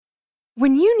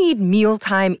When you need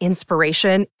mealtime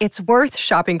inspiration, it's worth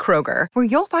shopping Kroger, where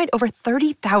you'll find over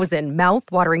 30,000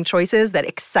 mouth-watering choices that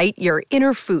excite your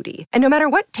inner foodie. And no matter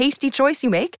what tasty choice you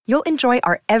make, you'll enjoy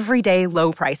our everyday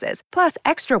low prices, plus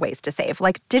extra ways to save,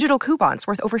 like digital coupons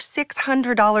worth over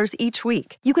 $600 each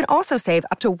week. You can also save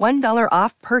up to $1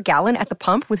 off per gallon at the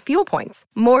pump with fuel points.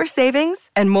 More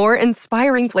savings and more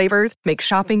inspiring flavors make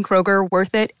shopping Kroger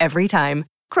worth it every time.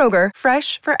 Kroger,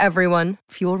 fresh for everyone.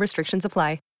 Fuel restrictions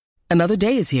apply. Another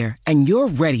day is here, and you're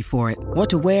ready for it. What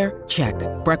to wear? Check.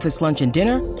 Breakfast, lunch, and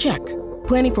dinner? Check.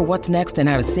 Planning for what's next and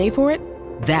how to save for it?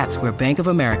 That's where Bank of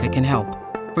America can help.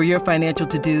 For your financial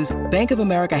to-dos, Bank of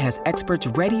America has experts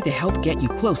ready to help get you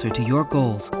closer to your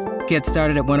goals. Get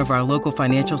started at one of our local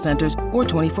financial centers or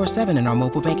 24/7 in our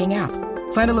mobile banking app.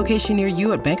 Find a location near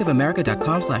you at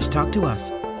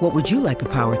bankofamerica.com/talktous. What would you like the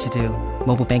power to do?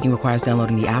 Mobile banking requires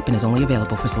downloading the app and is only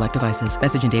available for select devices.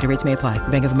 Message and data rates may apply.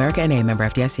 Bank of America N.A., member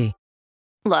FDIC.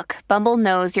 Look, Bumble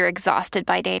knows you're exhausted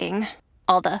by dating.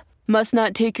 All the must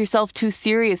not take yourself too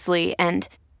seriously and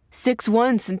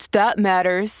 6'1" since that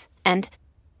matters. And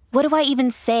what do I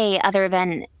even say other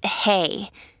than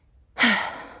hey?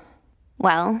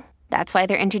 Well, that's why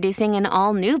they're introducing an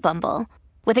all-new Bumble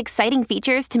with exciting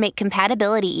features to make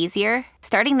compatibility easier,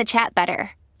 starting the chat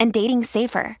better, and dating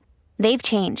safer. They've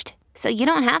changed, so you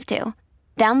don't have to.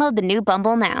 Download the new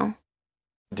Bumble now.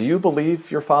 Do you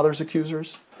believe your father's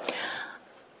accusers?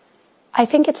 I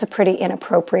think it's a pretty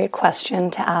inappropriate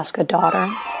question to ask a daughter.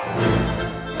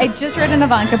 I just read an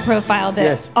Ivanka profile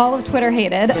that all of Twitter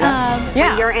hated.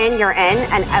 When you're in,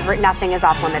 and nothing is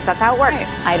off limits. That's how it works.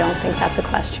 I don't think that's a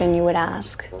question you would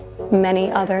ask many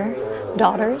other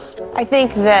daughters. I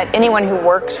think that anyone who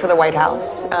works for the White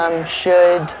House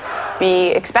should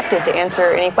be expected to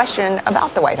answer any question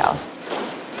about the White House.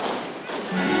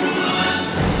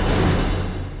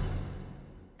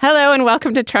 Hello and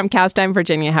welcome to Trumpcast. I'm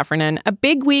Virginia Heffernan. A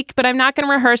big week, but I'm not going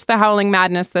to rehearse the howling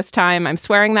madness this time. I'm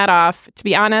swearing that off. To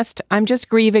be honest, I'm just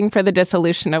grieving for the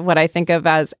dissolution of what I think of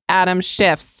as Adam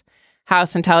Schiff's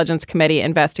House Intelligence Committee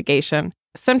investigation.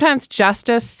 Sometimes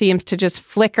justice seems to just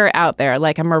flicker out there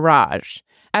like a mirage.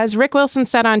 As Rick Wilson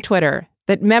said on Twitter,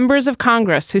 that members of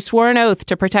Congress who swore an oath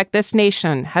to protect this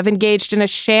nation have engaged in a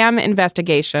sham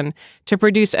investigation to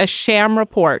produce a sham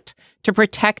report to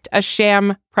protect a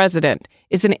sham president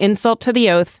is an insult to the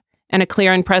oath and a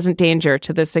clear and present danger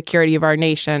to the security of our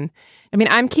nation. I mean,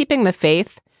 I'm keeping the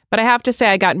faith, but I have to say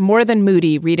I got more than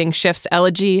moody reading Schiff's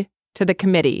elegy to the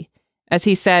committee. As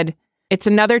he said, it's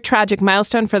another tragic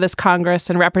milestone for this Congress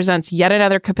and represents yet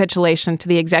another capitulation to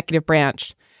the executive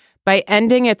branch. By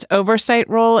ending its oversight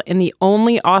role in the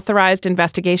only authorized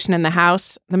investigation in the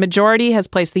House, the majority has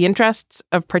placed the interests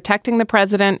of protecting the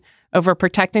president over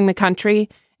protecting the country,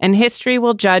 and history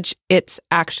will judge its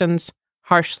actions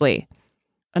harshly.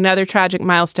 Another tragic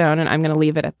milestone, and I'm going to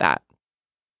leave it at that.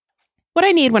 What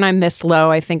I need when I'm this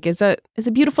low, I think, is a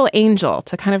beautiful angel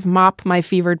to kind of mop my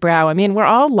fevered brow. I mean, we're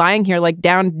all lying here like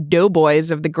down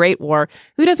doughboys of the Great War.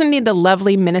 Who doesn't need the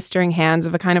lovely ministering hands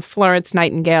of a kind of Florence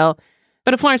Nightingale,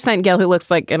 but a Florence Nightingale who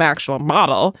looks like an actual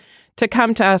model, to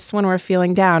come to us when we're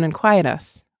feeling down and quiet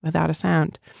us without a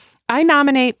sound? I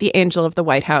nominate the angel of the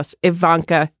White House,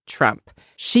 Ivanka Trump.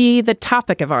 She, the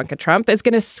topic Ivanka Trump, is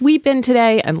going to sweep in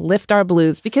today and lift our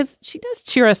blues because she does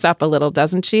cheer us up a little,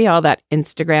 doesn't she? All that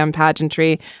Instagram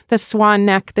pageantry, the swan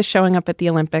neck, the showing up at the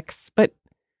Olympics. But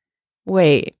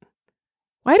wait,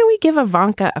 why do we give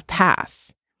Ivanka a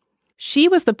pass? She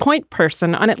was the point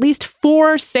person on at least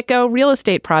 4 sicko real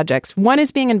estate projects. One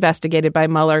is being investigated by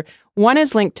Mueller. One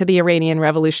is linked to the Iranian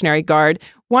Revolutionary Guard.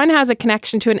 One has a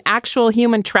connection to an actual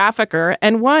human trafficker.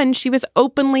 And one she was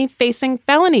openly facing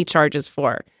felony charges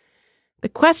for. The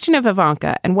question of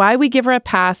Ivanka and why we give her a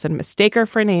pass and mistake her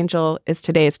for an angel is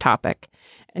today's topic.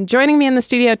 And joining me in the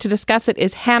studio to discuss it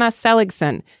is Hannah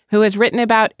Seligson, who has written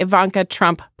about Ivanka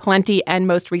Trump plenty and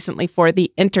most recently for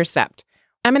The Intercept.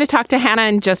 I'm going to talk to Hannah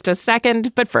in just a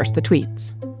second, but first the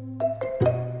tweets.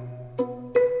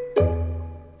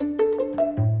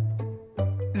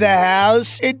 The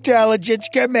House Intelligence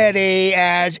Committee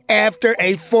has, after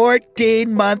a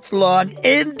 14-month-long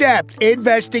in-depth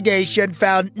investigation,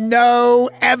 found no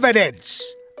evidence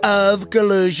of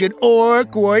collusion or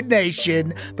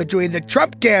coordination between the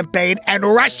Trump campaign and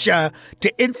Russia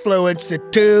to influence the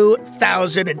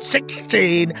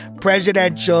 2016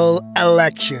 presidential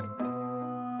election.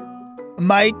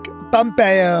 Mike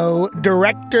Pompeo,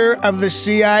 director of the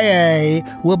CIA,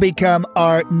 will become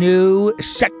our new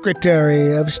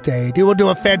Secretary of State. He will do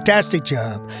a fantastic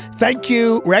job. Thank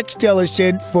you, Rex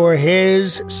Tillerson, for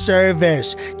his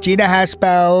service. Gina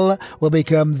Haspel will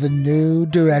become the new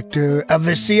director of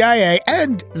the CIA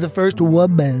and the first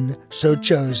woman so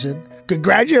chosen.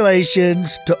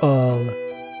 Congratulations to all.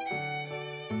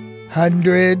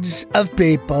 Hundreds of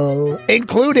people,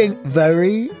 including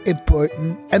very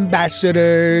important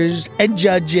ambassadors and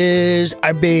judges,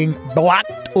 are being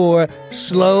blocked or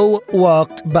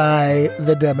slow-walked by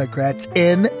the Democrats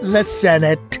in the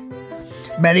Senate.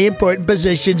 Many important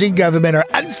positions in government are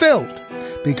unfilled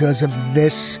because of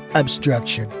this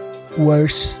obstruction.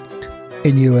 Worst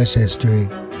in U.S. history.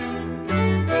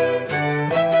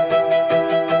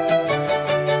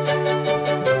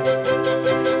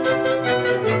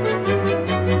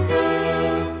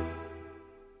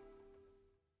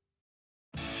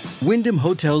 Wyndham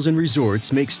Hotels &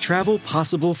 Resorts makes travel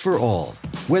possible for all.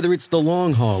 Whether it's the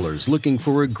long haulers looking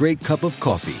for a great cup of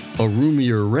coffee, a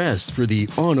roomier rest for the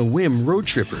on-a-whim road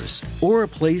trippers, or a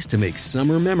place to make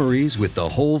summer memories with the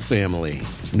whole family.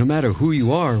 No matter who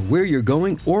you are, where you're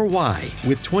going, or why,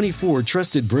 with 24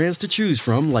 trusted brands to choose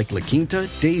from like La Quinta,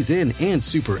 Days Inn, and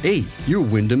Super 8, your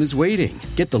Wyndham is waiting.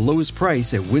 Get the lowest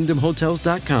price at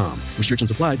WyndhamHotels.com.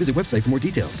 Restrictions apply. Visit website for more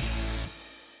details.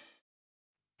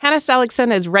 Hannah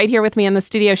Seligson is right here with me in the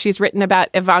studio. She's written about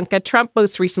Ivanka Trump,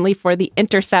 most recently for The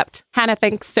Intercept. Hannah,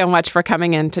 thanks so much for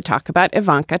coming in to talk about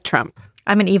Ivanka Trump.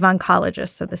 I'm an Ivankologist,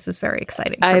 so this is very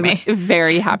exciting for me. I'm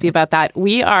very happy about that.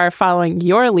 We are following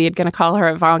your lead, going to call her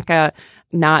Ivanka,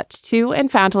 not to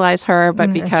infantilize her,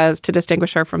 but because to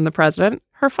distinguish her from the president,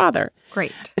 her father.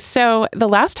 Great. So the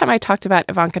last time I talked about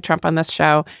Ivanka Trump on this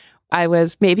show, I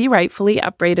was maybe rightfully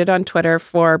upbraided on Twitter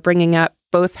for bringing up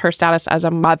both her status as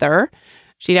a mother.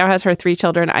 She now has her 3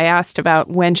 children. I asked about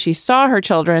when she saw her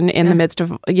children in the midst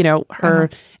of, her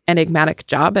enigmatic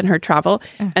job and her travel.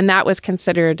 And that was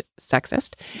considered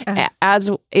sexist,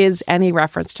 as is any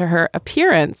reference to her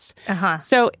appearance.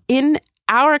 So in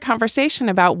our conversation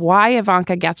about why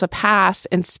Ivanka gets a pass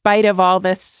in spite of all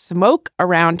this smoke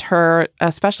around her,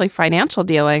 especially financial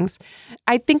dealings,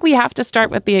 I think we have to start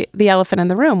with the elephant in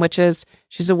the room, which is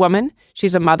she's a woman,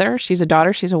 she's a mother, she's a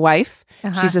daughter, she's a wife,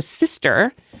 she's a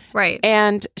sister. Right.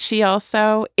 And she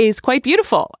also is quite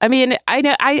beautiful. I mean, I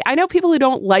know people who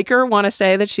don't like her want to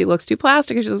say that she looks too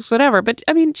plastic or she looks whatever, but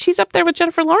I mean, she's up there with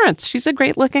Jennifer Lawrence. She's a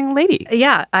great looking lady.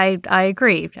 Yeah, I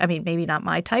agree. I mean, maybe not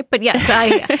my type, but yes,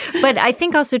 but I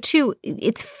think also too,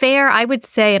 it's fair, I would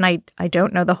say, and I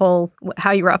don't know the whole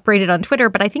how you were upbraided on Twitter,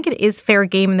 but I think it is fair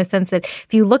game in the sense that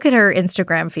if you look at her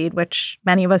Instagram feed, which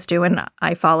many of us do and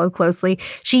I follow closely,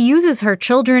 she uses her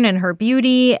children and her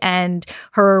beauty and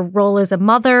her role as a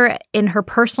mother in her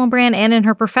personal brand and in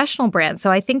her professional brand.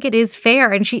 So I think it is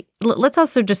fair. And let's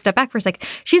also just step back for a second.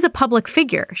 She's a public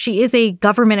figure. She is a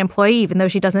government employee, even though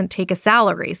she doesn't take a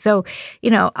salary. So,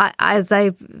 as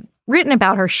I've written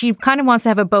about her, she kind of wants to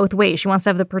have it both ways. She wants to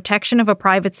have the protection of a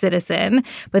private citizen,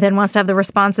 but then wants to have the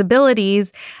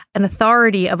responsibilities and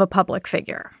authority of a public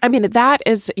figure. I mean,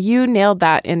 you nailed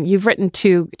that. And you've written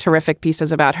 2 terrific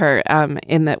pieces about her,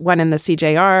 one in the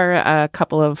CJR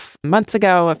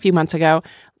a few months ago.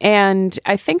 And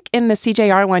I think in the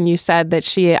CJR one, you said that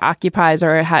she occupies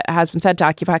or has been said to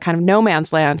occupy kind of no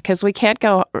man's land because we can't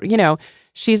go,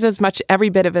 she's every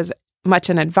bit of as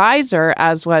much an advisor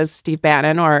as was Steve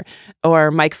Bannon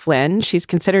or Mike Flynn. She's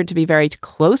considered to be very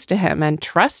close to him and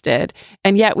trusted.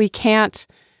 And yet we can't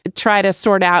try to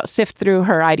sift through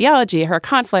her ideology, her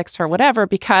conflicts, her whatever,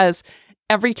 because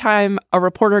every time a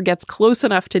reporter gets close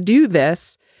enough to do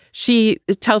this, she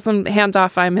tells them, hands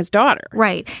off, I'm his daughter.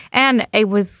 Right. And it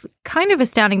was kind of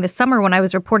astounding this summer when I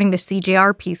was reporting the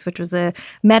CJR piece, which was a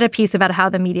meta piece about how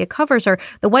the media covers her.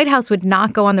 The White House would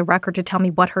not go on the record to tell me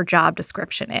what her job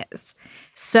description is.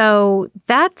 So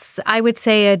that's, I would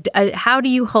say, how do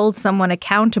you hold someone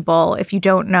accountable if you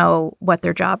don't know what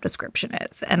their job description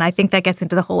is? And I think that gets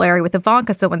into the whole area with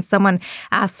Ivanka. So when someone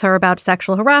asks her about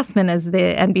sexual harassment, as the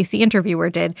NBC interviewer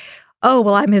did, oh,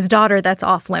 well, I'm his daughter, that's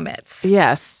off limits.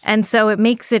 Yes. And so it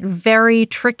makes it very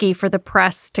tricky for the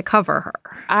press to cover her.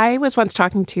 I was once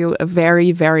talking to a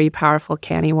very, very powerful,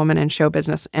 canny woman in show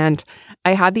business, and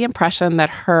I had the impression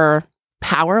that her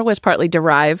power was partly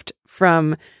derived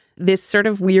from this sort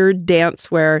of weird dance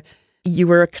where you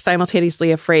were simultaneously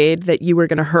afraid that you were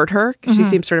going to hurt her because she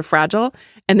seemed sort of fragile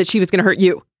and that she was going to hurt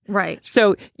you. Right.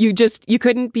 So you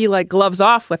couldn't be like gloves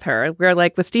off with her. Where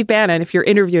like with Steve Bannon, if you're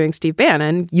interviewing Steve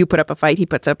Bannon, you put up a fight, he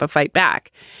puts up a fight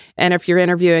back. And if you're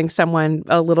interviewing someone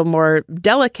a little more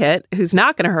delicate who's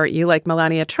not going to hurt you, like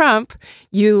Melania Trump,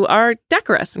 you are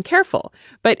decorous and careful.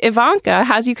 But Ivanka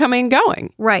has you coming and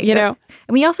going. Right. You know?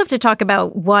 And we also have to talk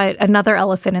about what another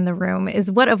elephant in the room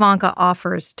is what Ivanka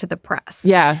offers to the press.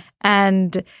 Yeah.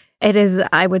 And it is,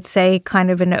 I would say,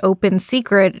 kind of an open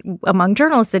secret among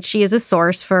journalists that she is a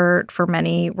source for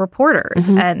many reporters.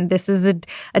 Mm-hmm. And this is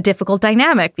a difficult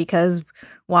dynamic because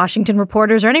Washington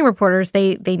reporters or any reporters,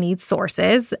 they need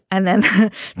sources. And then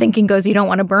thinking goes, you don't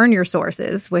want to burn your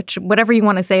sources, which whatever you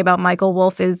want to say about Michael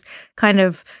Wolff is kind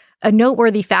of a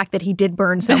noteworthy fact that he did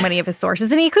burn so many of his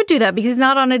sources. And he could do that because he's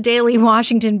not on a daily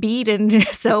Washington beat. And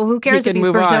so who cares if he's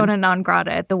persona non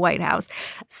grata at the White House?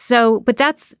 So, but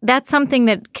that's something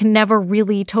that can never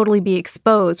really totally be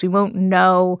exposed. We won't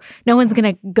know. No one's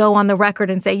going to go on the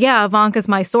record and say, yeah, Ivanka's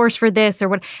my source for this or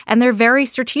what. And they're very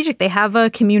strategic. They have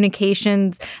a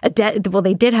communications,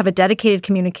 they did have a dedicated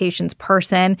communications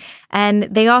person. And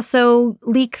they also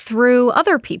leak through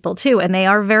other people too. And they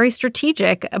are very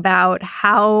strategic about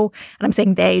how, and I'm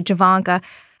saying they, Javanka,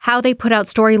 how they put out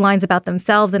storylines about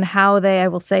themselves and how they, I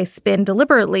will say, spin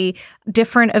deliberately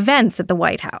different events at the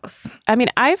White House. I mean,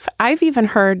 I've even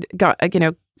heard,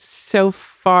 so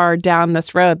far down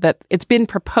this road that it's been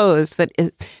proposed that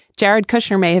Jared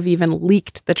Kushner may have even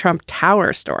leaked the Trump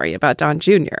Tower story about Don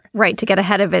Jr. Right, to get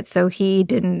ahead of it so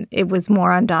it was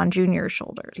more on Don Jr.'s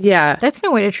shoulders. Yeah. That's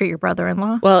no way to treat your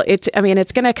brother-in-law. Well, it's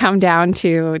going to come down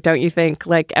to, don't you think,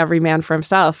 like every man for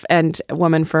himself and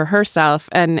woman for herself.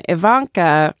 And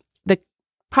Ivanka, the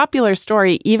popular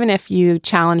story, even if you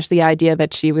challenge the idea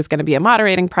that she was going to be a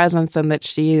moderating presence and that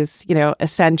she's,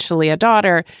 essentially a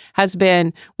daughter, has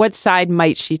been what side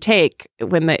might she take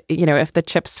when if the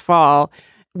chips fall?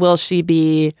 Will she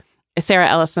be, Sarah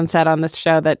Ellison said on this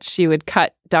show that she would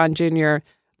cut Don Jr.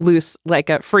 loose like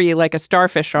a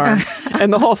starfish arm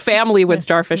and the whole family would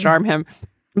starfish arm him.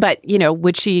 But,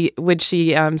 would she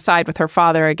side with her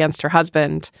father against her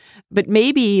husband? But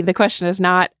maybe the question is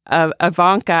not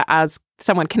Ivanka as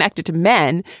someone connected to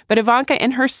men, but Ivanka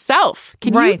in herself.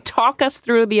 Can you talk us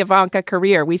through the Ivanka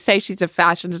career? We say she's a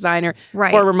fashion designer,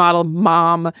 former model,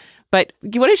 mom. But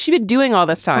what has she been doing all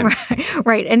this time?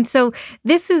 Right. And so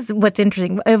this is what's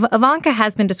interesting. Ivanka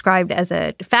has been described as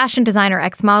a fashion designer,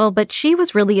 ex-model, but she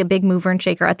was really a big mover and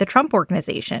shaker at the Trump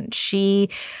Organization. She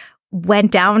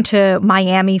went down to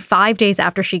Miami 5 days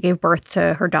after she gave birth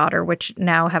to her daughter, which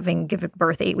now having given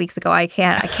birth 8 weeks ago, I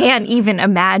can't even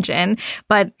imagine.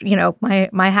 But,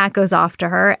 my hat goes off to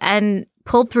her and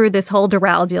pulled through this whole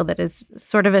Doral deal that is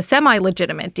sort of a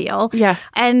semi-legitimate deal. Yeah.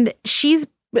 And she's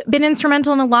been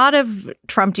instrumental in a lot of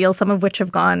Trump deals, some of which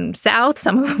have gone south,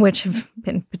 some of which have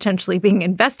been potentially being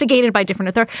investigated by different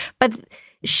authorities. But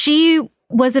she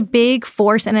was a big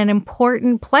force and an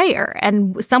important player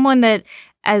and someone that,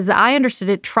 as I understood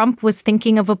it, Trump was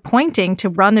thinking of appointing to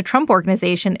run the Trump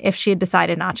Organization if she had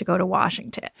decided not to go to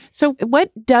Washington. So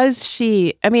what does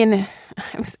she, I mean,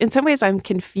 in some ways I'm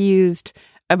confused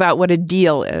about what a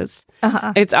deal is.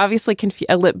 Uh-huh. It's obviously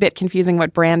a bit confusing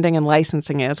what branding and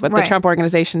licensing is, what the Trump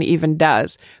Organization even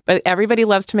does. But everybody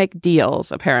loves to make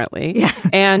deals, apparently. Yeah.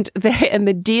 And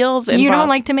the deals involve... You don't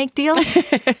like to make deals?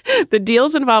 The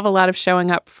deals involve a lot of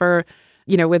showing up for,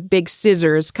 with big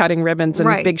scissors, cutting ribbons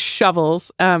and big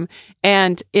shovels.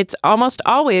 And it's almost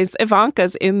always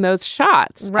Ivanka's in those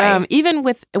shots, even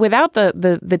without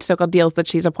the so-called deals that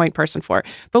she's a point person for.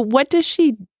 But what does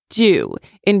she do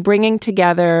in bringing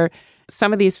together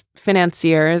some of these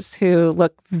financiers who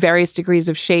look various degrees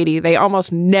of shady? They almost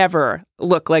never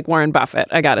look like Warren Buffett,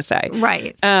 I gotta say.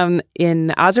 Right.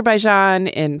 In Azerbaijan,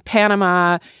 in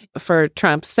Panama, for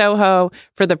Trump Soho,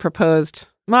 for the proposed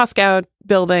Moscow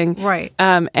building, right,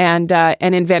 and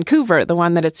in Vancouver, the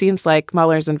one that it seems like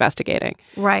Mueller's investigating,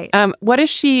 right. What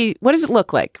does it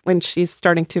look like when she's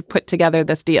starting to put together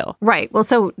this deal? Right. Well,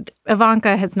 so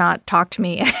Ivanka has not talked to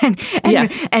me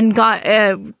and got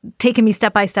taken me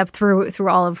step by step through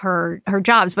all of her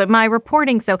jobs, but my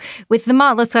reporting. So with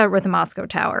let's start with the Moscow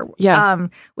Tower,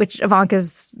 which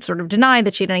Ivanka's sort of denied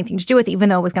that she had anything to do with, even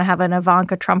though it was going to have an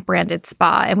Ivanka Trump branded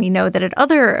spa, and we know that at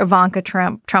other Ivanka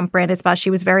Trump branded spas,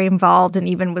 she was very involved involved and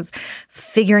even was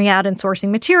figuring out and sourcing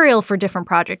material for different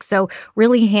projects. So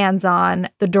really hands-on.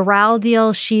 The Doral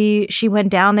deal, she went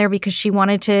down there because she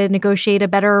wanted to negotiate a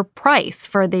better price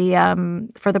for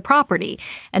the property.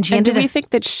 And do we think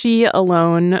that she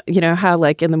alone, how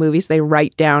like in the movies they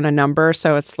write down a number,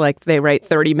 so it's like they write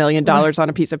 $30 million on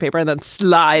a piece of paper and then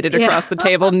slide it across the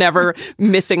table, never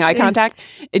missing eye contact.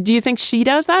 Do you think she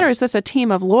does that, or is this a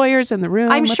team of lawyers in the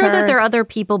room? I'm sure that there are other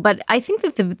people, but I think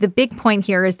that the big point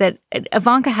here is that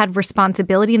Ivanka had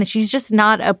responsibility and that she's just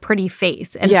not a pretty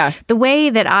face. And the way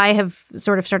that I have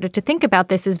sort of started to think about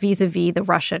this is vis-a-vis the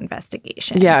Russia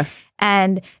investigation. Yeah.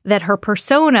 And that her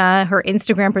persona, her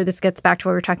Instagram, this gets back to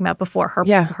what we were talking about before,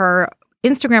 her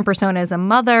Instagram persona as a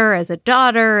mother, as a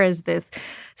daughter, as this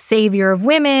savior of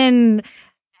women,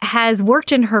 has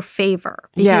worked in her favor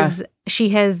because she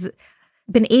has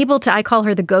been able to, I call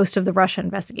her the ghost of the Russia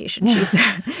investigation.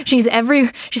 She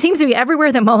seems to be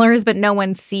everywhere that Mueller is, but no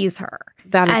one sees her.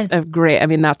 That is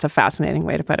that's a fascinating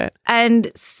way to put it.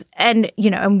 And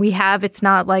we have, it's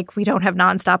not like we don't have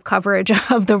nonstop coverage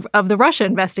of the Russia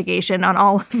investigation on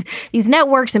all of these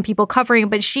networks and people covering it,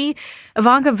 but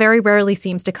Ivanka very rarely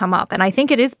seems to come up. And I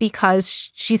think it is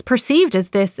because she's perceived as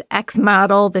this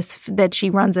ex-model, that she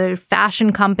runs a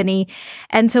fashion company.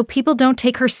 And so people don't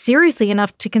take her seriously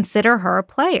enough to consider her a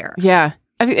player. Yeah.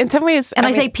 I mean, in some ways... And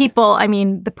I say people, I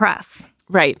mean the press.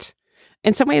 Right.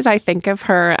 In some ways, I think of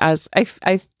her as, I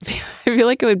feel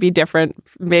like it would be different.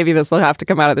 Maybe this will have to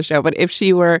come out of the show, but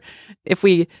if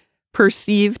we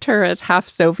perceived her as half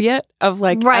Soviet, as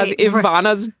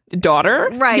Ivana's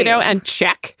daughter, and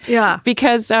Czech. Yeah.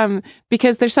 Because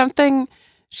there's something,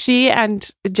 she and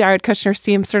Jared Kushner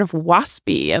seem sort of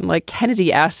waspy and like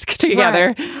Kennedy-esque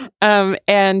together. Right.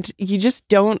 And you just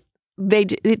don't,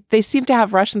 they seem to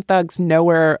have Russian thugs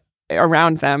nowhere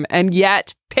around them, and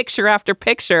yet picture after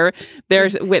picture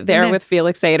with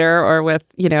Felix Sater or with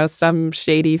some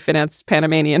shady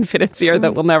Panamanian financier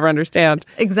that we'll never understand.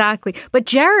 Exactly. But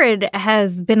Jared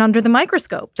has been under the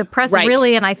microscope. The press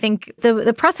really, and I think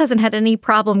the press hasn't had any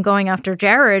problem going after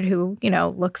Jared, who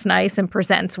looks nice and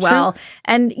presents well. True.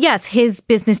 And yes, his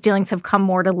business dealings have come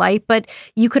more to light, but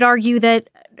you could argue that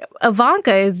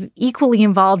Ivanka is equally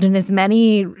involved in as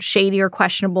many shady or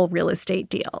questionable real estate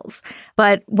deals.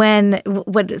 But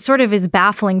what sort of is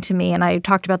baffling to me, and I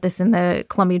talked about this in the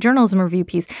Columbia Journalism Review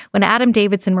piece, when Adam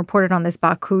Davidson reported on this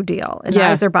Baku deal in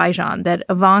Azerbaijan, that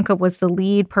Ivanka was the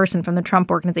lead person from the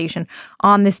Trump organization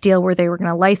on this deal where they were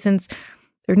going to license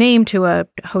their name to a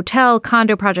hotel,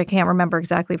 condo project. I can't remember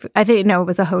exactly. I think, it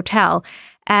was a hotel.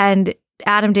 And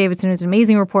Adam Davidson, who's an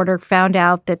amazing reporter, found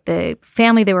out that the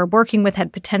family they were working with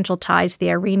had potential ties to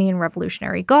the Iranian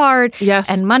Revolutionary Guard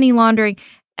and money laundering.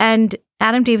 And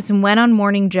Adam Davidson went on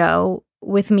Morning Joe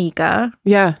with Mika,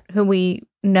 who we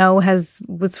know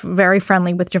was very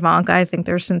friendly with Ivanka. I think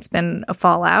there's since been a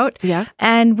fallout,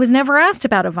 and was never asked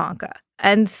about Ivanka.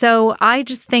 And so I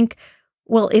just think,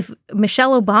 well, if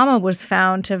Michelle Obama was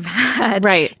found to have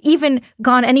had even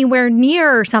gone anywhere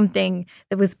near something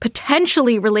that was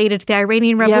potentially related to the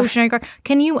Iranian Revolutionary Guard,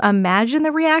 can you imagine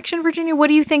the reaction, Virginia? What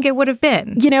do you think it would have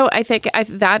been? I think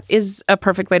that is a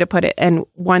perfect way to put it. And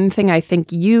one thing I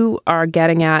think you are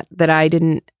getting at that I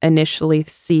didn't initially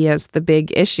see as the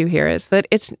big issue here is that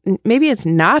it's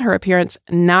not her appearance,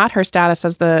 not her status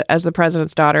as the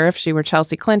president's daughter. If she were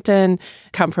Chelsea Clinton,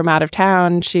 come from out of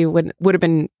town, she would have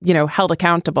been, held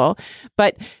accountable.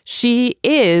 But she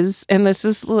is, and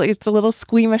it's a little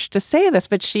squeamish to say this,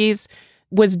 but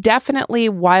was definitely,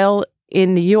 while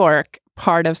in New York,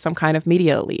 part of some kind of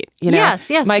media elite. Yes.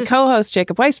 My co-host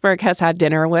Jacob Weisberg has had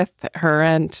dinner with her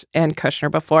and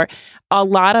Kushner before. A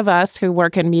lot of us who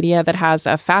work in media that has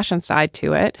a fashion side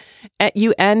to it,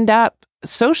 you end up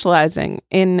socializing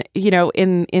in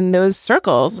those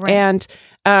circles. And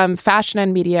fashion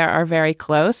and media are very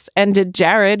close. And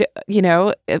Jared,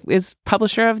 is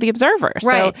publisher of The Observer.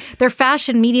 Right. So their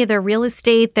fashion media, their real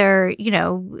estate, their,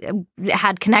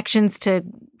 had connections to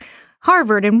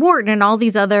Harvard and Wharton and all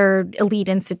these other elite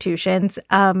institutions.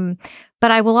 But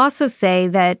I will also say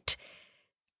that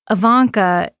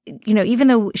Ivanka, even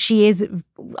though she is,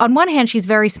 on one hand, she's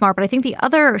very smart, but I think the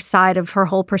other side of her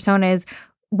whole persona is,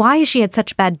 why has she had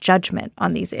such bad judgment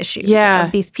on these issues? Yeah.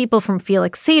 Of these people from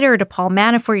Felix Sater to Paul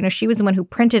Manafort. She was the one who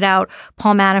printed out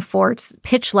Paul Manafort's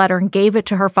pitch letter and gave it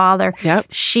to her father. Yep.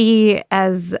 She,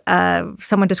 as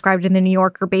someone described in The New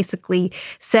Yorker, basically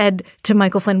said to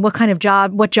Michael Flynn,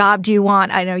 what job do you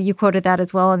want? I know you quoted that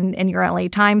as well in your LA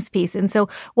Times piece. And so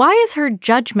why has her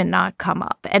judgment not come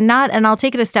up? And I'll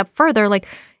take it a step further,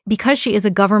 because she is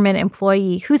a government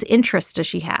employee, whose interest does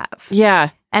she have?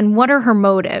 Yeah. And what are her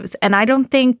motives? And I don't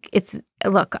think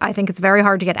I think it's very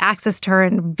hard to get access to her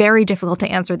and very difficult to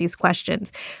answer these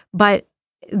questions. But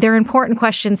they're important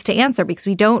questions to answer because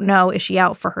we don't know, is she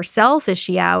out for herself? Is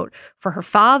she out for her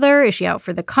father? Is she out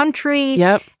for the country?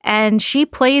 Yep. And she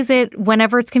plays it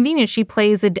whenever it's convenient. She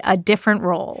plays a different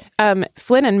role.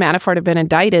 Flynn and Manafort have been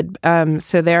indicted.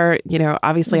 So they're,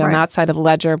 obviously on that side of the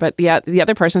ledger. But the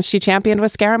other person she championed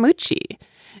was Scaramucci.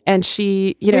 And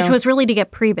she, Which was really to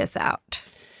get Priebus out.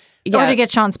 Yeah. Or to get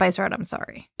Sean Spicer out, I'm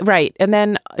sorry. Right. And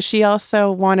then she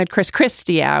also wanted Chris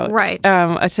Christie out. Right.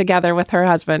 Together with her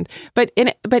husband. But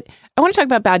I want to talk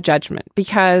about bad judgment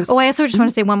because... Oh, I also just want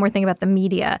to say one more thing about the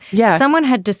media. Yeah. Someone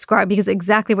had described, because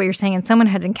exactly what you're saying, and someone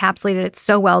had encapsulated it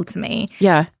so well to me.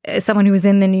 Yeah. Someone who was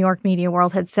in the New York media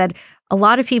world had said, a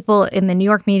lot of people in the New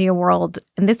York media world,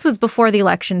 and this was before the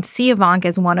election, see Ivanka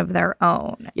as one of their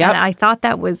own. Yep. And I thought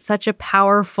that was such a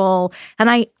powerful...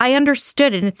 And I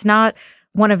understood, and it's not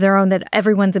one of their own that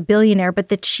everyone's a billionaire, but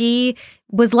that she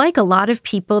was like a lot of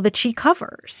people that she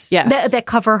covers. Yes. That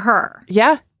cover her.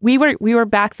 Yeah. We were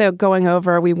back, though, going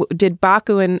over, we did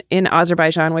Baku in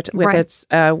Azerbaijan with its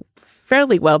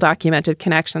fairly well-documented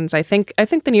connections. I think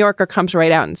the New Yorker comes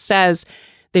right out and says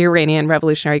the Iranian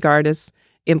Revolutionary Guard is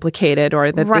implicated,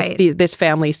 or that this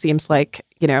family seems like,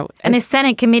 And a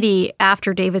Senate committee,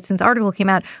 after Davidson's article came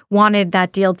out, wanted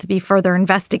that deal to be further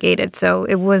investigated. So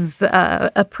it was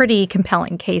a pretty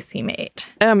compelling case he made.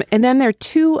 And then there are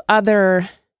two other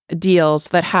deals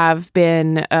that have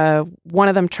been, one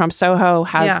of them, Trump Soho,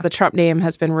 the Trump name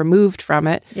has been removed from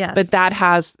it. Yes. But that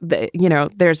has,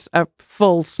 there's a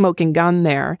full smoking gun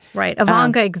there. Right.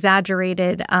 Ivanka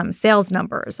exaggerated sales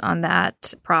numbers on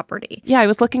that property. Yeah, I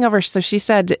was looking over. So she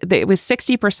said that it was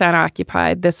 60%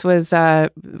 occupied. This was a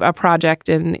project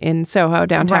in Soho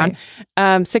downtown.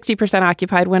 Right. 60%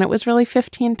 occupied when it was really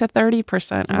 15 to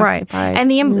 30% occupied. Right.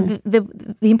 And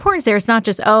the importance there is not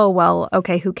just,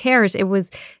 who cares? It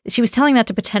was... She was telling that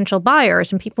to potential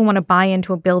buyers, and people want to buy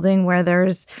into a building where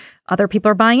there's other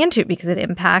people are buying into because it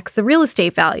impacts the real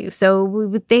estate value.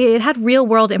 So it had real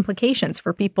world implications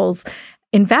for people's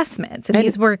investments, and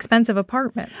these were expensive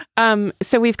apartments.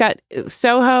 So we've got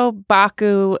Soho,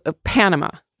 Baku, Panama.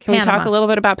 Can we talk a little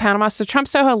bit about Panama? So Trump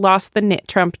Soho lost the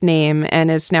Trump name and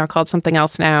is now called something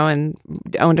else now and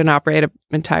owned and operated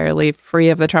entirely free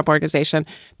of the Trump organization.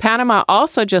 Panama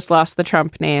also just lost the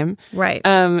Trump name. Right.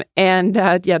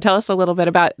 Tell us a little bit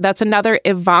about, that's another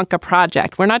Ivanka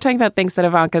project. We're not talking about things that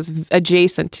Ivanka's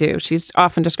adjacent to. She's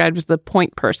often described as the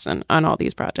point person on all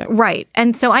these projects. Right.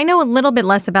 And so I know a little bit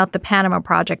less about the Panama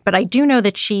project, but I do know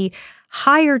that she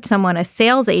hired someone, a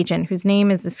sales agent whose name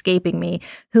is escaping me,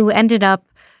 who ended up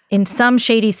in some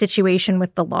shady situation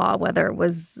with the law, whether it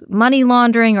was money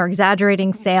laundering or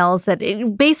exaggerating sales,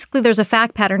 basically there's a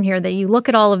fact pattern here that you look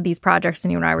at all of these projects,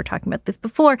 and you and I were talking about this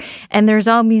before, and there's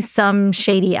always some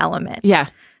shady element. Yeah.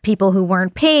 People who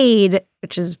weren't paid,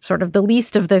 which is sort of the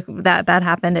least of that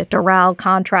happened at Doral,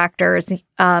 contractors,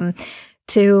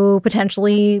 to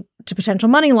potential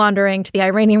money laundering, to the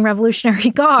Iranian Revolutionary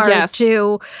Guard, yes.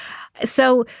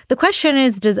 So the question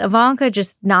is, does Ivanka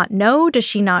just not know? Does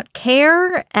she not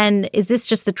care? And is this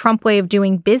just the Trump way of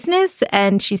doing business?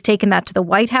 And she's taken that to the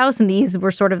White House, and these were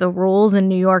sort of the rules in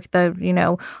New York,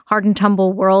 the, hard and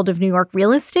tumble world of New York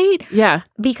real estate. Yeah.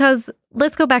 Because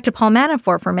let's go back to Paul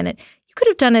Manafort for a minute. You could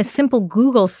have done a simple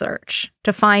Google search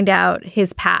to find out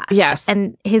his past. Yes.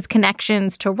 And his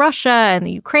connections to Russia and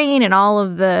the Ukraine and all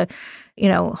of the,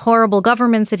 horrible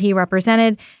governments that he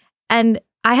represented. And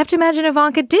I have to imagine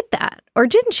Ivanka did that, or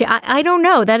didn't she? I don't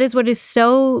know. That is what is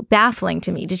so baffling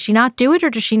to me. Did she not do it,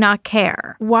 or does she not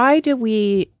care? Why do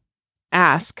we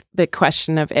ask the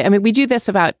question of, we do this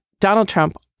about Donald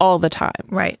Trump all the time.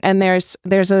 Right. And there's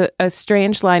a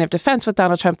strange line of defense with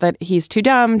Donald Trump that he's too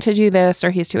dumb to do this, or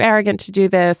he's too arrogant to do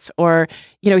this, or,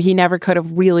 he never could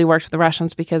have really worked with the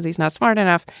Russians because he's not smart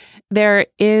enough. There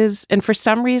is, and for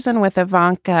some reason with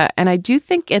Ivanka, and I do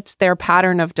think it's their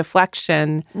pattern of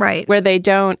deflection, right, where they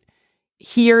don't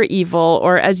hear evil,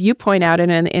 or as you point out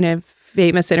in a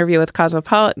famous interview with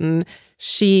Cosmopolitan,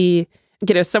 she,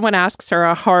 someone asks her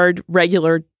a hard,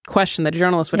 regular question that a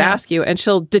journalist would ask you, and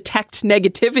she'll detect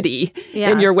negativity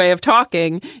in your way of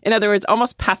talking. In other words,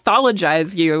 almost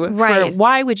pathologize you. Right. For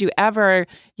why would you ever,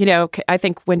 I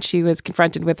think when she was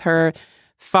confronted with her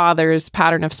father's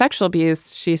pattern of sexual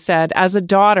abuse, she said, as a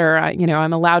daughter,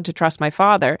 I'm allowed to trust my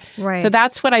father. Right. So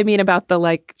that's what I mean about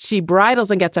she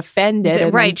bridles and gets offended.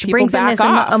 And right. She brings in this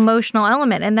emotional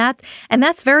element. And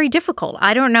that's very difficult.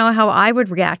 I don't know how I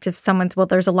would react if someone's,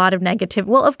 there's a lot of negativity.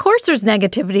 Well, of course there's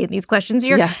negativity in these questions.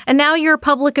 And now you're a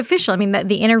public official.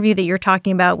 The interview that you're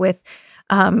talking about with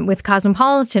with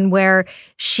Cosmopolitan, where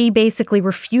she basically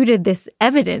refuted this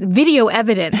video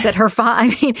evidence that her father,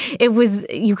 I mean, it was,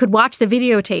 you could watch the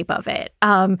videotape of it.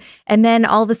 And then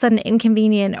all of a sudden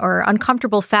inconvenient or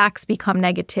uncomfortable facts become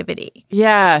negativity.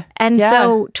 Yeah. And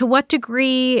so to what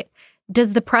degree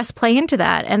does the press play into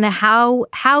that? And how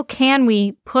can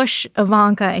we push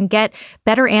Ivanka and get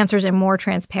better answers and more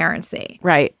transparency?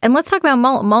 Right. And let's talk about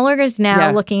Mueller. Mueller is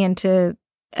now looking into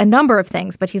a number of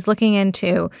things, but he's looking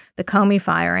into the Comey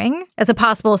firing as a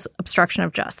possible obstruction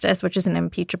of justice, which is an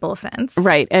impeachable offense.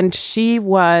 Right. And she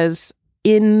was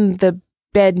in the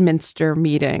Bedminster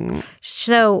meeting.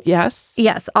 So,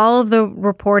 yes, all of the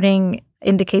reporting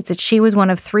indicates that she was one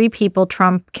of 3 people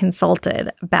Trump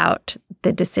consulted about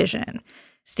the decision: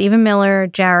 Stephen Miller,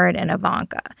 Jared, and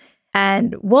Ivanka.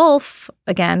 And Wolf,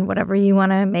 again, whatever you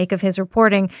want to make of his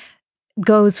reporting,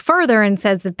 goes further and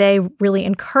says that they really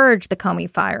encouraged the Comey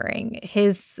firing.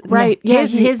 His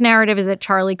narrative is that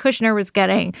Charlie Kushner was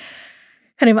getting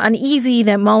kind of uneasy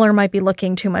that Mueller might be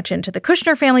looking too much into the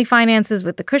Kushner family finances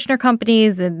with the Kushner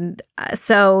companies, and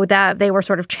so that they were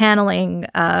sort of channeling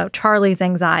Charlie's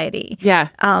anxiety. Yeah.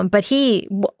 But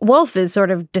Wolf is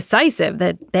sort of decisive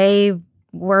that they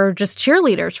were just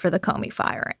cheerleaders for the Comey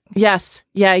firing. Yes.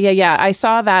 Yeah. I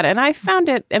saw that and I found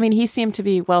it, I mean, he seemed to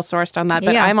be well sourced on that,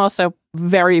 but I'm also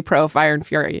very pro Fire and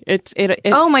Fury. It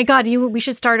oh my God, we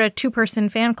should start a 2-person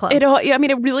fan club.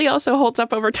 It really also holds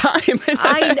up over time.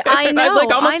 I know.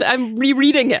 I'm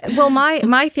rereading it. Well,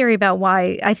 my theory about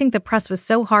why I think the press was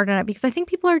so hard on it, because I think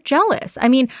people are jealous. I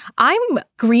mean, I'm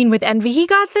green with envy. He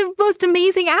got the most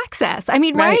amazing access. I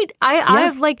mean, right? I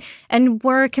have and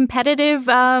we're a competitive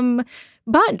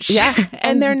bunch. Yeah.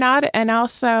 And they're not. And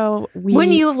also,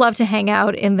 wouldn't you have loved to hang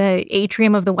out in the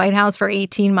atrium of the White House for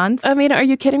 18 months? I mean, are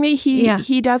you kidding me?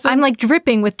 He doesn't. I'm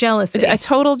dripping with jealousy. A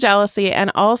total jealousy.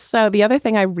 And also, the other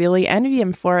thing I really envy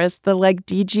him for is the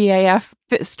DGAF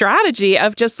strategy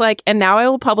of just and now I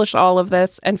will publish all of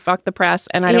this and fuck the press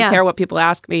and I don't care what people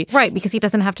ask me. Right, because he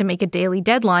doesn't have to make a daily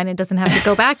deadline and doesn't have to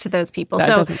go back to those people.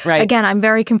 Again, I'm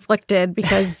very conflicted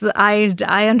because I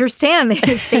understand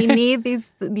they need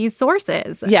these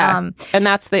sources. Yeah, and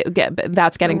that's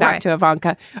getting back to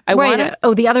Ivanka.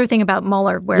 The other thing about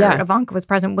Mueller, where Ivanka was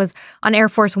present, was on Air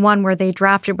Force One, where they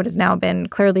drafted what has now been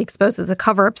clearly exposed as a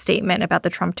cover-up statement about the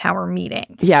Trump Tower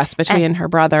meeting. Yes, between her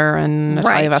brother and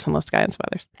Natalia Veselnitskaya and some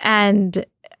others. And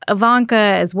Ivanka,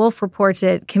 as Wolf reports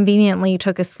it, conveniently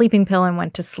took a sleeping pill and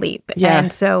went to sleep. Yeah.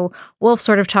 And so Wolf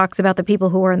sort of talks about the people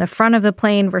who were in the front of the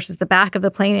plane versus the back of the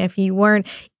plane. And if you weren't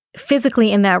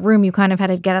physically in that room, you kind of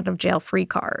had a get out of jail free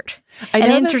card.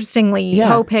 Interestingly,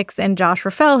 Hope Hicks and Josh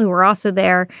Rafael, who were also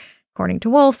there, according to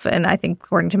Wolf, and I think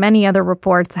according to many other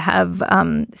reports, have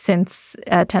since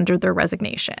tendered their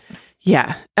resignation.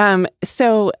 Yeah.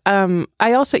 So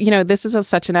I also, this is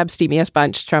such an abstemious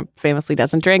bunch. Trump famously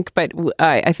doesn't drink, but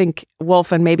I think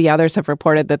Wolf and maybe others have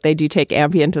reported that they do take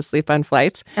Ambien to sleep on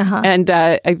flights. Uh-huh. And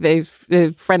a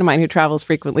friend of mine who travels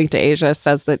frequently to Asia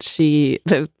says that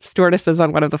the stewardesses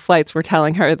on one of the flights were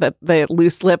telling her that the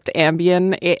loose-lipped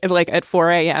Ambien at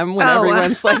 4 a.m. when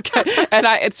everyone's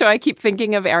so I keep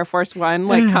thinking of Air Force One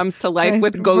comes to life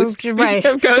with ghosts. Right.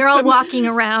 They're all walking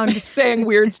around saying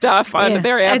weird stuff on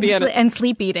their Ambien. And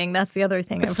sleep eating. That's the other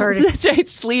thing I've heard.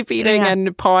 Sleep eating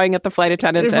and pawing at the flight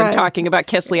attendants and talking about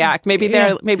Kislyak.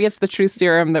 Maybe it's the truth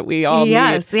serum that we all need.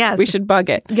 Yes. We should bug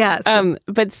it. Yes. And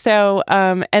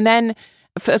then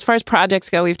as far as projects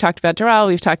go, we've talked about Doral,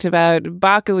 we've talked about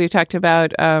Baku, we've talked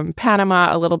about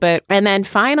Panama a little bit. And then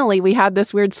finally, we had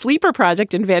this weird sleeper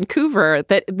project in Vancouver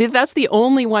that's the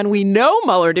only one we know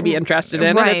Mueller to be interested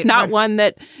in. Right, and it's not one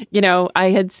that, I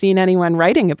had seen anyone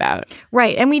writing about.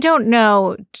 Right. And we don't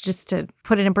know, just to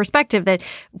put it in perspective, that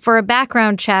for a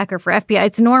background check or for FBI,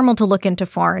 it's normal to look into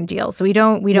foreign deals. So we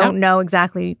don't know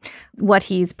exactly what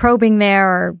he's probing there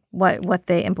or what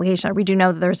the implications are. We do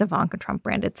know that there's a Ivanka Trump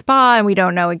branded spa, and we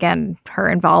don't know, again, her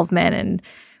involvement and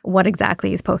what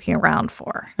exactly he's poking around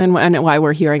for. And why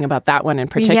we're hearing about that one in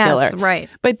particular. Yes, right.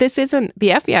 But this isn't, the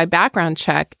FBI background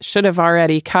check should have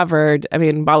already covered,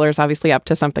 Mueller's obviously up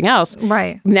to something else.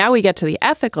 Right. Now we get to the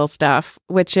ethical stuff,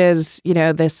 which is,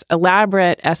 this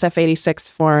elaborate SF-86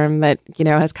 form that,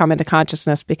 has come into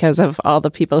consciousness because of all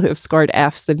the people who have scored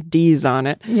Fs and Ds on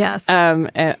it. Yes.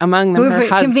 Among them, her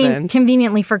husband.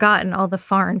 Conveniently forgotten all the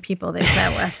foreign people they've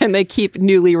met with. And they keep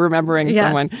newly remembering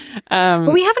someone.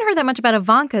 But we haven't heard that much about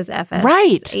Ivanka. Ivanka's FS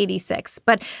right. 86.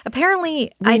 But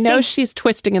apparently, I know she's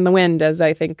twisting in the wind, as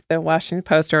I think the Washington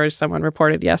Post or someone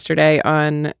reported yesterday,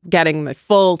 on getting the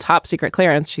full top secret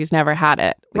clearance. She's never had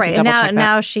it. Right. And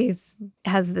now she's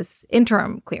has this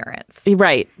interim clearance.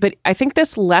 Right. But I think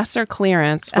this lesser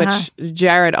clearance, which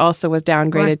Jared also was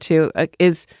downgraded to,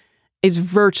 is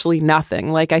virtually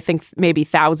nothing. Like, I think maybe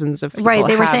thousands of people Right.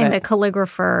 They were saying the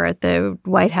calligrapher at the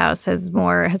White House has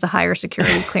a higher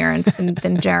security clearance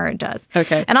than Jared does.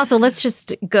 Okay. And also, let's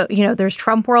just go, there's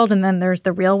Trump world and then there's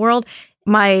the real world.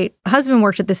 My husband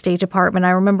worked at the State Department.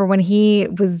 I remember when he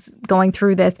was going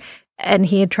through this and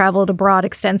he had traveled abroad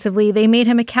extensively, they made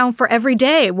him account for every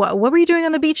day. What were you doing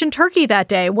on the beach in Turkey that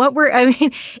day?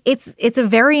 It's a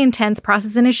very intense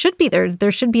process, and it should be.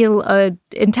 There should be a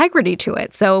integrity to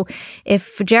it. So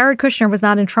if Jared Kushner was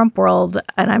not in Trump world,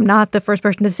 and I'm not the first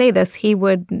person to say this, he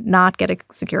would not get a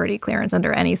security clearance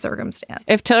under any circumstance.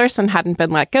 If Tillerson hadn't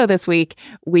been let go this week,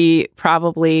 we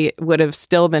probably would have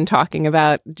still been talking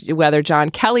about whether John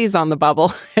Kelly's on the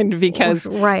bubble. And because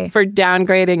for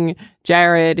downgrading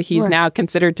Jared, he's now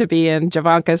considered to be in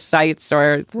Ivanka's sights,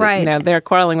 or they're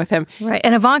quarreling with him. Right.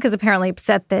 And Ivanka's apparently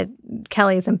upset that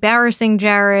Kelly is embarrassing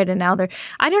Jared, and now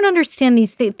I don't understand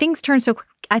these things turn so quick.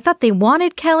 I thought they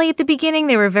wanted Kelly at the beginning.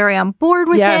 They were very on board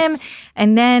with him.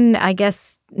 And then I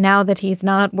guess now that he's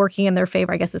not working in their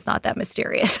favor, I guess it's not that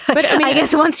mysterious. But I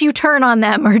guess once you turn on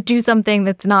them or do something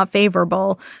that's not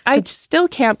favorable. I still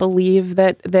can't believe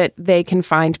that they can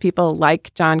find people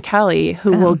like John Kelly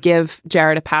who will give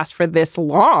Jared a pass for this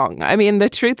long. I mean, the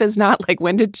truth is not like,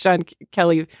 why did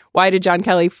John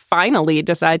Kelly finally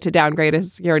decide to downgrade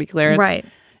his security clearance? Right.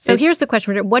 So here's the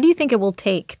question. What do you think it will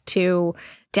take to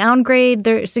downgrade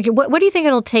their security? What do you think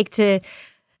it'll take to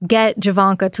get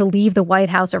Ivanka to leave the White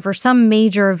House, or for some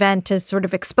major event to sort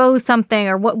of expose something,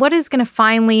 or what is going to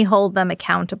finally hold them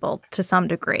accountable to some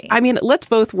degree? I mean, let's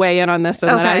both weigh in on this,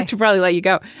 and then I should probably let you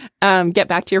go. Get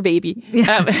back to your baby.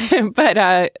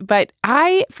 But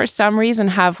I, for some reason,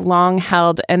 have long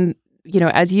held, and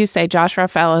as you say, Josh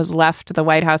Rafael has left the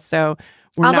White House, so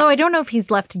I don't know if he's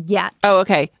left yet. Oh,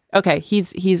 okay. Okay,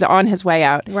 he's on his way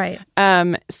out. Right.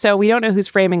 So we don't know who's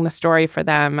framing the story for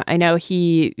them. I know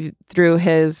he, through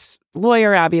his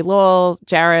lawyer, Abby Lowell,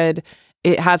 Jared,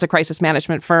 it has a crisis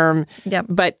management firm. Yep.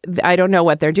 But I don't know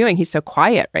what they're doing. He's so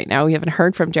quiet right now. We haven't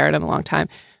heard from Jared in a long time.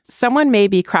 Someone may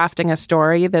be crafting a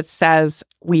story that says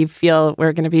we feel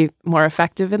we're going to be more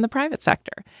effective in the private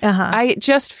sector. I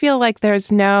just feel like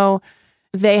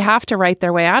they have to write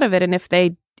their way out of it. And if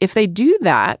they do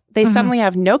that, they suddenly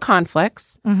have no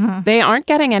conflicts. They aren't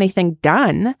getting anything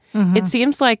done. It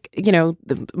seems like,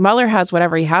 Mueller has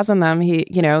whatever he has on them.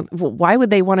 Why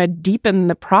would they want to deepen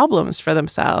the problems for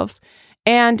themselves?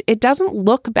 And it doesn't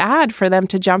look bad for them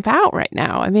to jump out right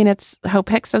now. I mean, Hope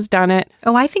Hicks has done it.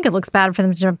 Oh, I think it looks bad for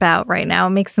them to jump out right now.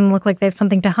 It makes them look like they have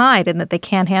something to hide and that they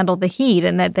can't handle the heat,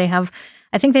 and that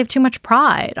I think they have too much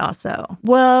pride also.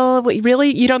 Well,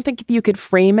 really? You don't think you could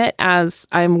frame it as,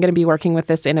 I'm going to be working with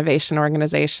this innovation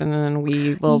organization and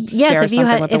we will share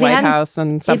something with the White House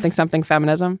and something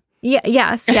feminism? Yeah,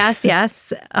 yes,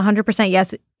 100%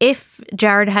 yes. If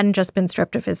Jared hadn't just been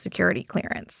stripped of his security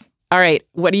clearance. All right.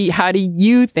 How do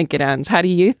you think it ends? How do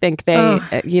you think they,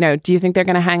 do you think they're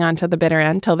going to hang on to the bitter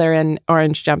end till they're in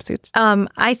orange jumpsuits?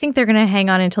 I think they're going to hang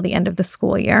on until the end of the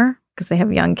school year, because they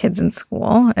have young kids in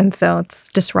school. And so it's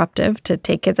disruptive to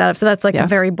take kids out of. So that's a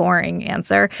very boring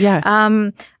answer. Yeah.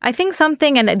 I think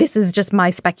something, and this is just my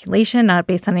speculation, not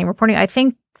based on any reporting, I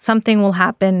think something will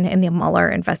happen in the Mueller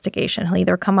investigation. He'll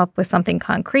either come up with something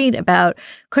concrete about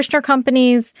Kushner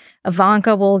companies.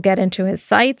 Ivanka will get into his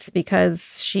sights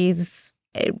because she's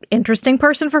an interesting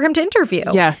person for him to interview.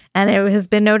 Yeah. And it has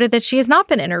been noted that she has not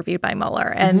been interviewed by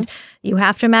Mueller. And you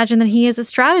have to imagine that he has a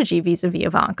strategy vis-a-vis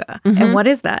Ivanka. And what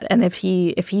is that? And if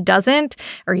he doesn't,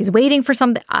 or he's waiting for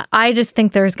something, I just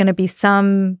think there's going to be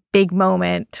some big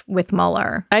moment with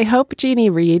Mueller. I hope Jeannie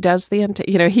Rhee does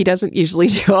he doesn't usually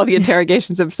do all the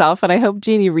interrogations himself, and I hope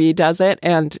Jeannie Rhee does it,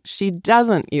 and she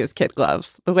doesn't use kid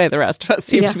gloves the way the rest of us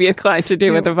seem to be inclined to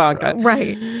do with Ivanka.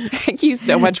 Right. Thank you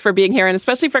so much for being here, and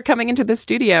especially for coming into the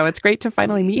studio. It's great to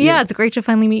finally meet you. Yeah, it's great to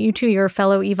finally meet you too. You're a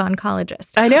fellow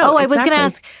evancologist. I know. Oh, I was going to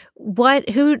ask,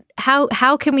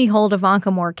 how can we hold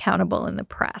Ivanka more accountable in the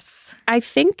press? I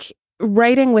think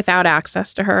writing without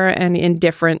access to her and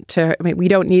indifferent to her. I mean, we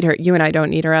don't need her. You and I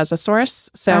don't need her as a source.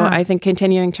 So I think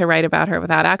continuing to write about her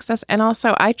without access. And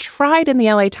also, I tried in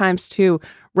the LA Times to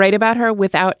write about her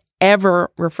without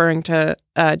ever referring to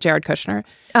Jared Kushner.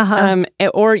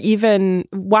 Or even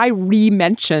why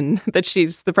re-mention that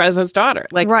she's the president's daughter?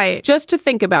 Like, just to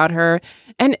think about her.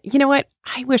 And you know what?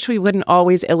 I wish we wouldn't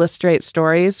always illustrate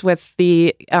stories with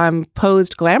the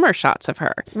posed glamour shots of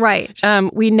her. Right.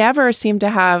 We never seem to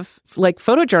have like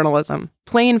photojournalism,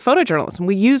 plain photojournalism.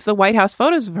 We use the White House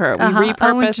photos of her. We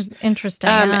repurpose. Interesting.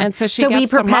 And so she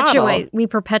gets to model. We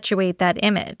perpetuate that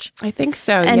image. I think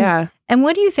so, yeah. And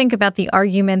what do you think about the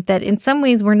argument that in some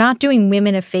ways we're not doing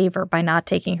women a favor by not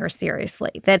taking her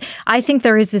seriously? That I think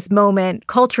there is this moment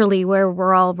culturally where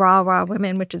we're all rah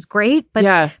women, which is great.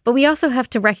 But we also have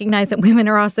to recognize that women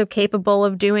are also capable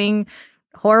of doing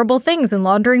horrible things and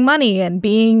laundering money and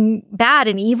being bad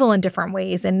and evil in different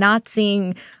ways and not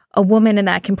seeing a woman in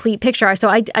that complete picture. So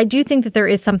I do think that there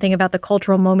is something about the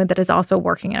cultural moment that is also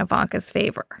working in Ivanka's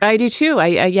favor. I do too.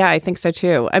 I think so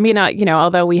too. I mean,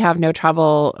 although we have no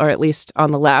trouble, or at least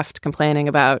on the left, complaining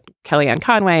about Kellyanne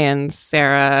Conway and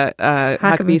Sarah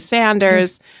Huckabee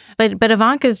Sanders. But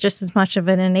Ivanka's just as much of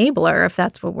an enabler, if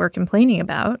that's what we're complaining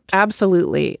about.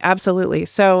 Absolutely. Absolutely.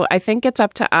 So I think it's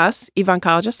up to us,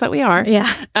 evancologists that we are,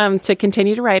 to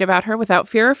continue to write about her without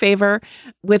fear or favor,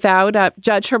 without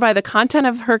judge her by the content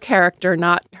of her character,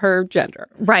 not her gender.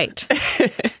 Right.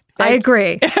 I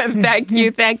agree. Thank you.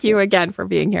 Thank you again for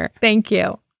being here. Thank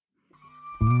you.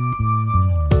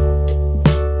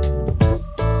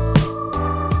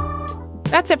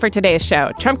 That's it for today's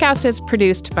show. Trumpcast is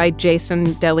produced by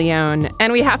Jason DeLeon,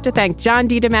 and we have to thank John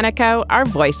DiDomenico, our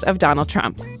voice of Donald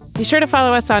Trump. Be sure to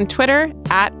follow us on Twitter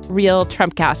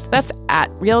 @RealTrumpcast. That's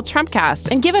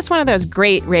 @RealTrumpcast. And give us one of those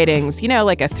great ratings,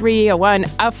 like a 3, a 1,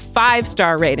 a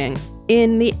 5-star rating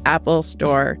in the Apple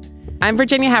Store. I'm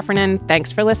Virginia Heffernan.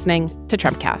 Thanks for listening to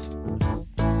Trumpcast.